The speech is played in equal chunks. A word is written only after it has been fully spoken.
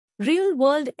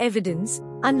Real-World Evidence,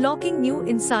 Unlocking New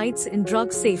Insights in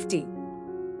Drug Safety.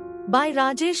 By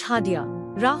Rajesh Hadia,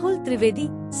 Rahul Trivedi,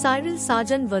 Cyril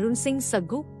Sajan, Varun Singh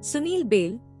Saggu, Sunil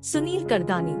Bail, Sunil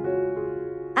Kardani,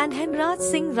 and Hemraj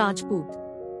Singh Rajput.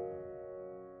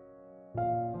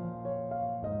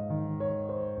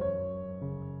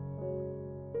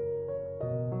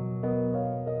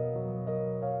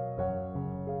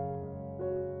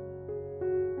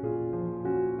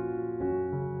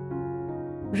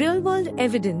 Real-World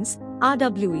Evidence,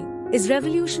 RWE, is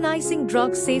revolutionizing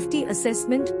drug safety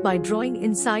assessment by drawing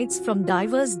insights from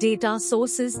diverse data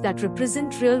sources that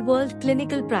represent real-world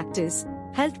clinical practice,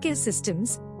 healthcare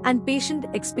systems, and patient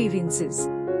experiences.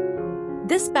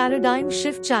 This paradigm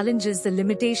shift challenges the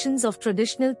limitations of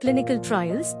traditional clinical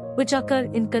trials, which occur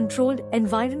in controlled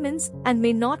environments and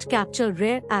may not capture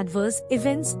rare adverse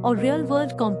events or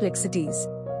real-world complexities.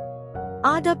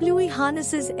 RWE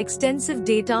harnesses extensive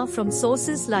data from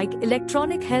sources like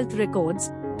electronic health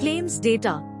records, claims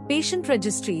data, patient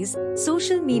registries,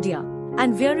 social media,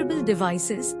 and wearable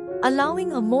devices,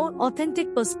 allowing a more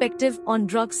authentic perspective on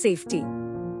drug safety.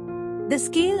 The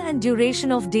scale and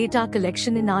duration of data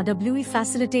collection in RWE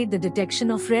facilitate the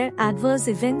detection of rare adverse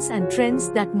events and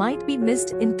trends that might be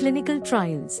missed in clinical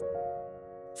trials.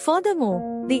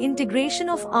 Furthermore, the integration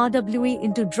of RWE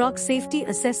into drug safety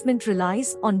assessment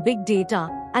relies on big data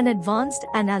and advanced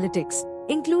analytics,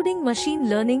 including machine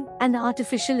learning and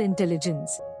artificial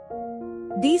intelligence.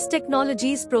 These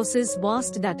technologies process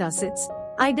vast datasets,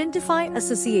 identify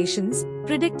associations,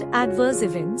 predict adverse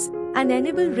events, and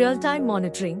enable real-time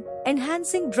monitoring,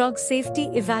 enhancing drug safety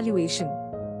evaluation.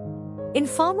 In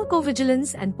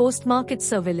pharmacovigilance and post-market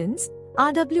surveillance,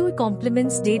 RWE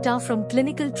complements data from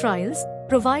clinical trials,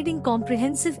 providing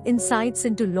comprehensive insights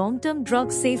into long-term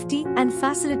drug safety and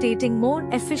facilitating more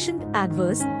efficient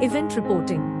adverse event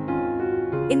reporting.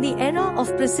 In the era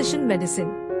of precision medicine,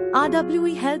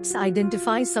 RWE helps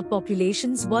identify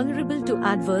subpopulations vulnerable to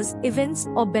adverse events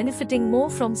or benefiting more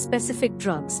from specific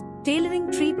drugs,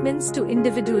 tailoring treatments to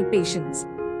individual patients.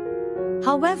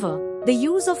 However, the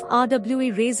use of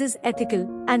RWE raises ethical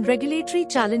and regulatory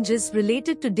challenges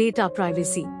related to data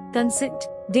privacy, consent,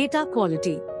 data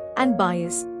quality, and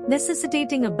bias,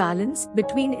 necessitating a balance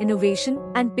between innovation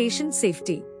and patient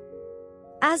safety.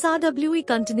 As RWE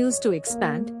continues to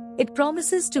expand, it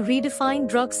promises to redefine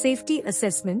drug safety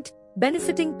assessment,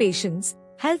 benefiting patients,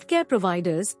 healthcare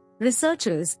providers,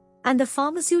 researchers, and the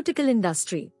pharmaceutical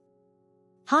industry.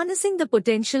 Harnessing the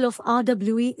potential of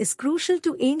RWE is crucial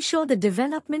to ensure the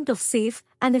development of safe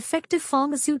and effective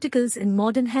pharmaceuticals in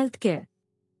modern healthcare.